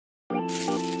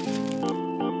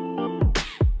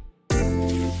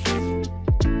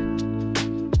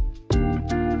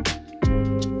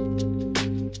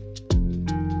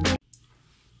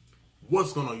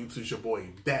What's going on YouTube? It's your boy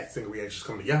ThatSingerReactions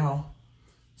coming to y'all.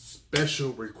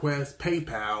 Special request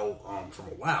PayPal from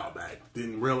a while back.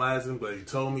 Didn't realize him, but he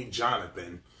told me,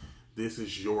 Jonathan, this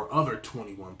is your other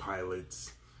 21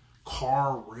 Pilots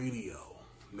car radio.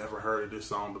 Never heard of this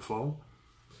song before.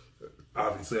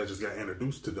 Obviously, I just got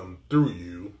introduced to them through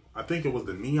you. I think it was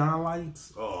the neon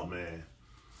lights. Oh man,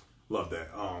 love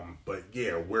that. But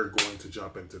yeah, we're going to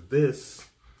jump into this.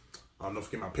 Don't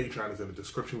forget my Patreon is in the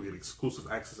description. We get exclusive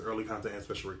access to early content and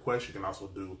special requests. You can also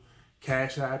do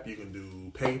CashApp. You can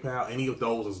do PayPal. Any of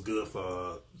those is good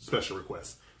for special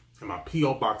requests. And my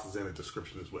P.O Box is in the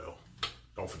description as well.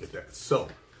 Don't forget that. So,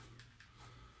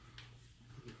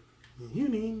 you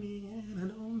need me and I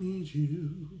don't need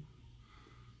you.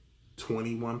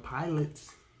 21 Pilots.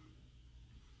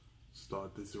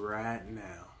 Start this right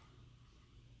now.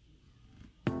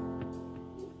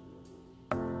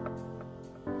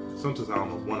 Sometimes I don't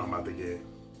know what I'm about to get.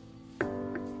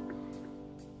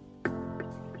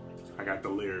 I got the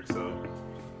lyrics up.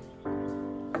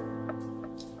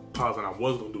 Pause, and I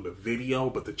was going to do the video,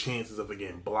 but the chances of it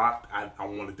getting blocked, I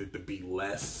wanted it to be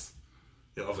less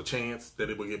of a chance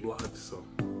that it would get blocked, so.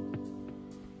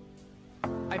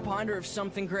 I ponder of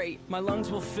something great. My lungs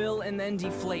will fill and then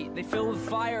deflate. They fill with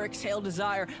fire, exhale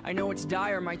desire. I know it's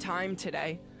dire, my time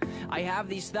today. I have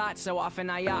these thoughts so often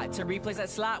I ought to replace that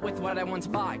slot with what I once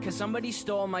bought. Cause somebody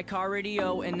stole my car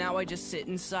radio and now I just sit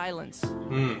in silence.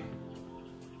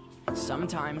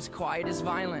 Sometimes quiet is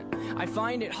violent. I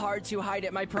find it hard to hide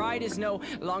it. My pride is no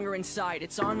longer inside.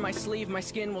 It's on my sleeve, my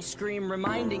skin will scream,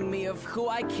 reminding me of who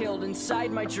I killed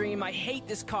inside my dream. I hate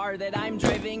this car that I'm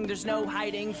driving. There's no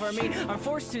hiding for me. I'm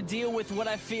forced to deal with what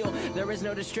I feel. There is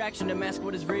no distraction to mask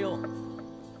what is real.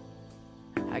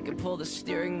 I could pull the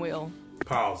steering wheel.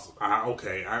 Pause.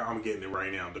 I'm getting it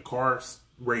right now. The car's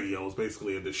radio is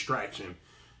basically a distraction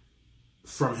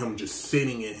from him just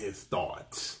sitting in his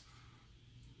thoughts.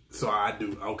 So I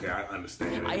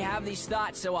understand. I have these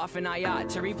thoughts so often I ought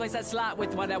to replace that slot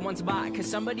with what I once bought. Cause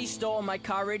somebody stole my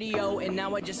car radio and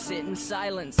now I just sit in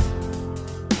silence.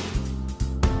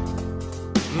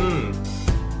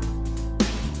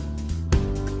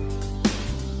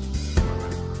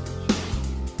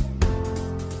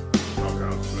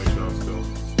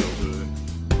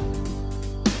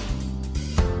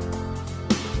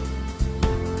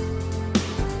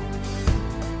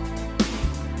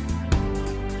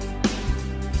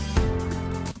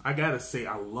 I gotta say,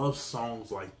 I love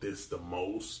songs like this the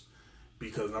most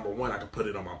because number one, I can put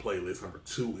it on my playlist. Number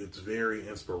two, it's very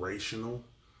inspirational.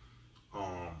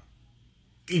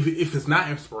 Even if it's not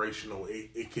inspirational,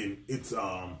 it's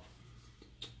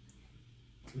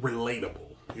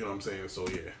relatable. You know what I'm saying? So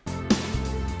yeah.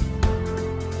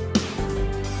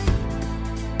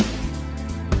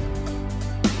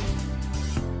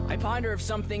 I ponder of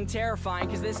something terrifying,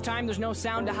 cause this time there's no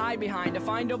sound to hide behind. To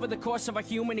find over the course of our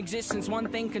human existence, one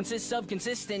thing consists of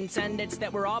consistence, and it's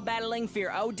that we're all battling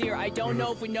fear. Oh dear, I don't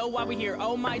know if we know why we're here.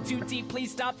 Oh my, too deep,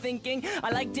 please stop thinking. I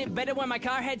liked it better when my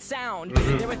car had sound.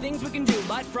 There were things we can do,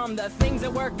 but from the things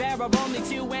that work there are only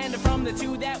two, and from the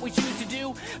two that we choose to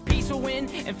do, peace will win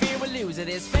and fear will lose. It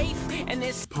is faith and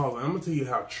this. Paul, I'm gonna tell you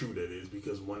how true that is,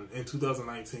 because in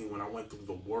 2019, when I went through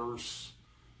the worst,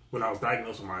 when I was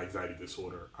diagnosed with my anxiety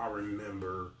disorder, I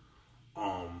remember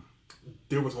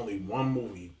there was only one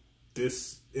movie. It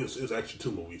was actually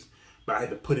two movies, but I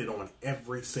had to put it on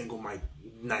every single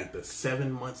night. The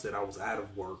 7 months that I was out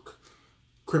of work,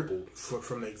 crippled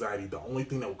from the anxiety, the only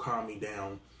thing that would calm me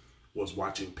down was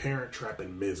watching Parent Trap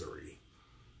and Misery.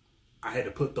 I had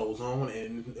to put those on,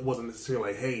 and it wasn't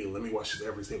necessarily like, hey, let me watch this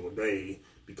every single day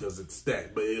because it's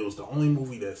that. But it was the only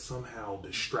movie that somehow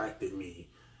distracted me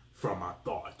from my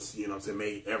thoughts, you know what I'm saying,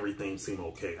 made everything seem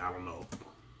okay. I don't know.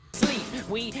 Sleep,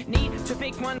 we need to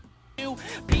pick one.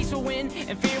 Peace will win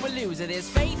and fear will lose. It is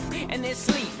faith and this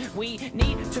sleep. We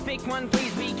need to pick one,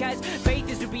 please, because faith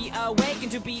is to be awake,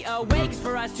 and to be awake is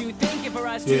for us to think, and for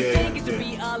us to think is to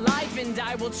be alive. And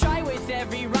I will try with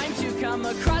every rhyme to come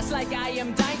across like I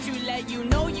am dying to let you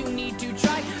know you need to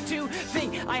try to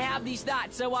think. I have these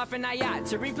thoughts so often I ought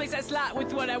to replace that slot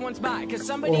with what I once bought. Cause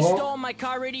somebody stole my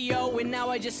car radio and now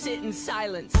I just sit in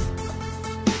silence.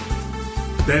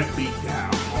 That beat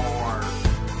got hard.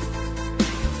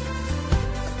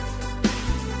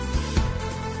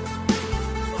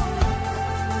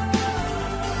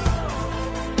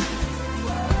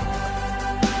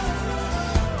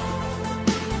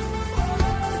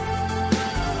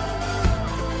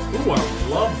 Ooh, I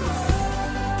love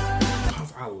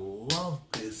this. I love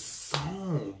this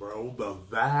song, bro. The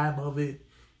vibe of it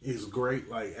is great.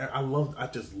 Like, I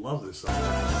just love this song.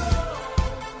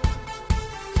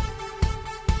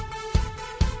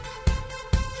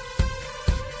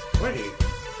 Wait.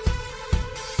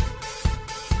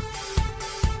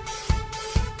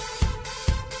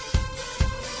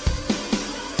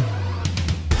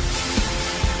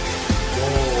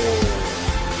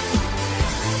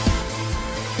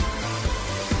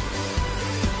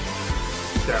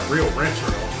 That real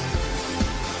retro.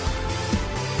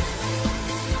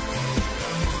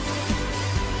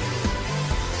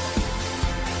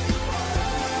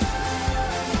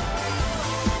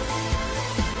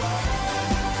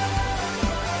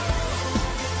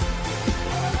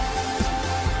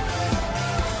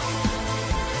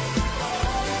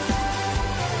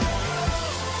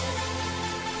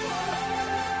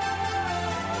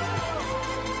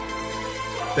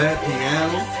 That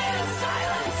piano,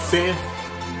 synth.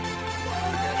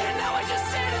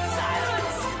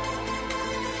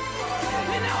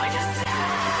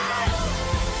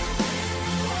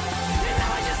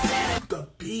 The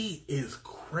beat is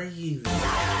crazy.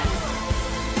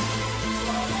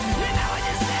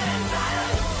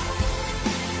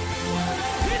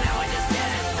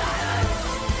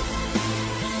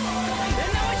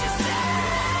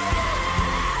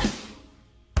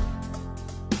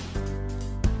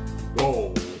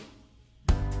 Whoa.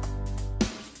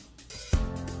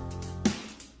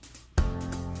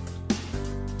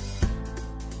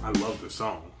 I love this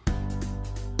song.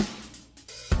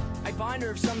 I find her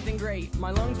of something great.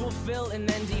 My lungs will fill and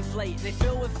then deflate. They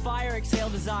fill with fire, exhale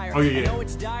desire. Oh, yeah. I know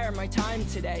it's dire, my time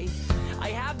today. I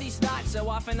have these thoughts so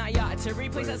often I ought to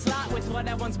replace that slot with what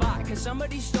I once bought. Cause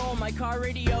somebody stole my car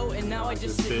radio and now I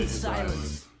just sit in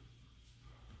silence.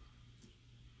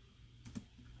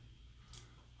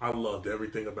 I loved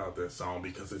everything about that song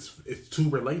because it's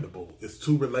too relatable. It's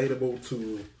too relatable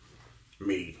to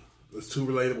me. It's too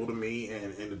relatable to me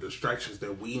and the distractions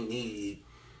that we need.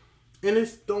 And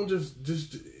it's don't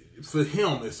just for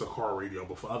him it's a car radio,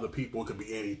 but for other people it could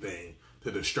be anything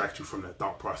to distract you from that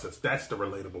thought process. That's the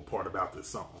relatable part about this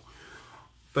song.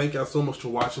 Thank y'all so much for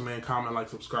watching, man. Comment, like,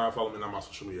 subscribe, follow me on my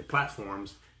social media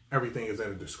platforms. Everything is in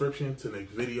the description. Till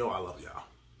next video, I love y'all.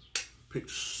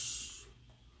 Peace.